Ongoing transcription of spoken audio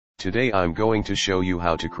Today I'm going to show you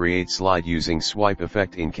how to create slide using swipe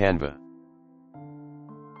effect in Canva.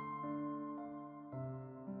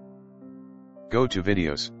 Go to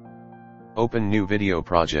Videos. Open new video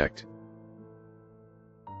project.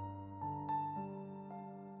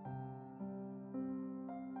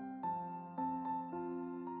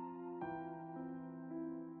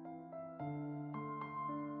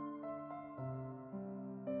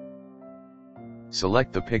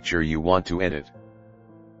 Select the picture you want to edit.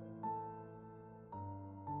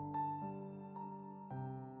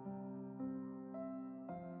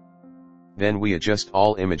 Then we adjust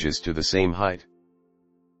all images to the same height.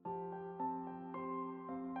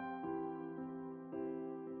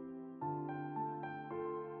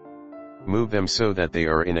 Move them so that they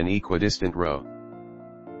are in an equidistant row.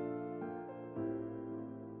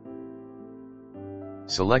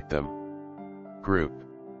 Select them. Group.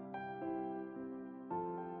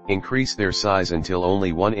 Increase their size until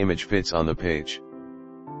only one image fits on the page.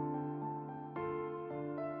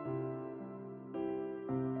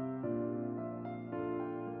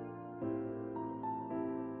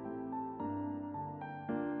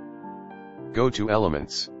 Go to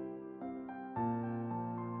Elements.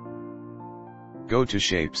 Go to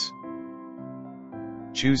Shapes.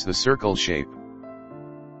 Choose the circle shape.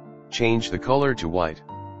 Change the color to white.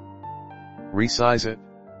 Resize it.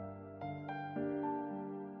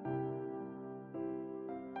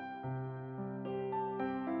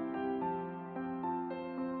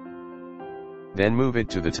 Then move it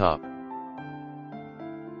to the top.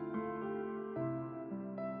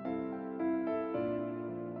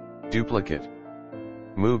 Duplicate.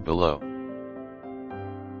 Move below.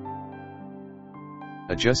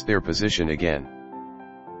 Adjust their position again.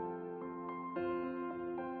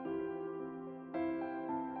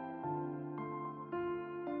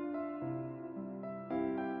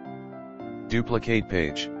 Duplicate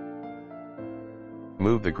page.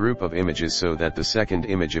 Move the group of images so that the second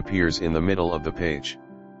image appears in the middle of the page.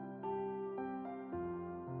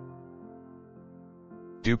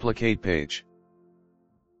 Duplicate page.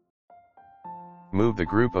 Move the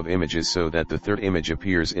group of images so that the third image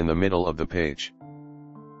appears in the middle of the page.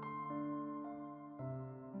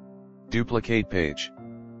 Duplicate page.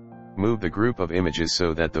 Move the group of images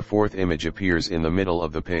so that the fourth image appears in the middle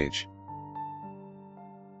of the page.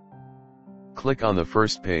 Click on the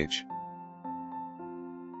first page.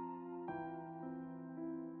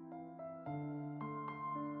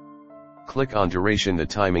 Click on Duration the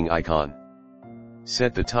timing icon.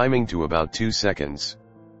 Set the timing to about 2 seconds.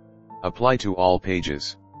 Apply to all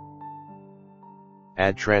pages.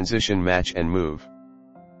 Add transition match and move.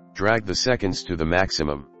 Drag the seconds to the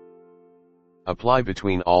maximum. Apply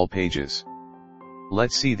between all pages.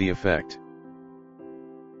 Let's see the effect.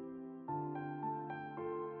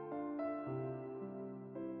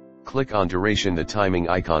 Click on Duration the timing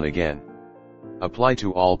icon again. Apply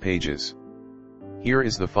to all pages. Here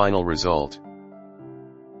is the final result.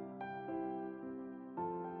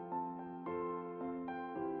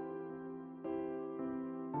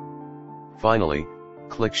 Finally,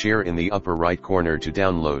 click Share in the upper right corner to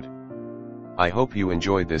download. I hope you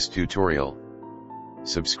enjoyed this tutorial.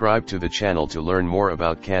 Subscribe to the channel to learn more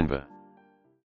about Canva.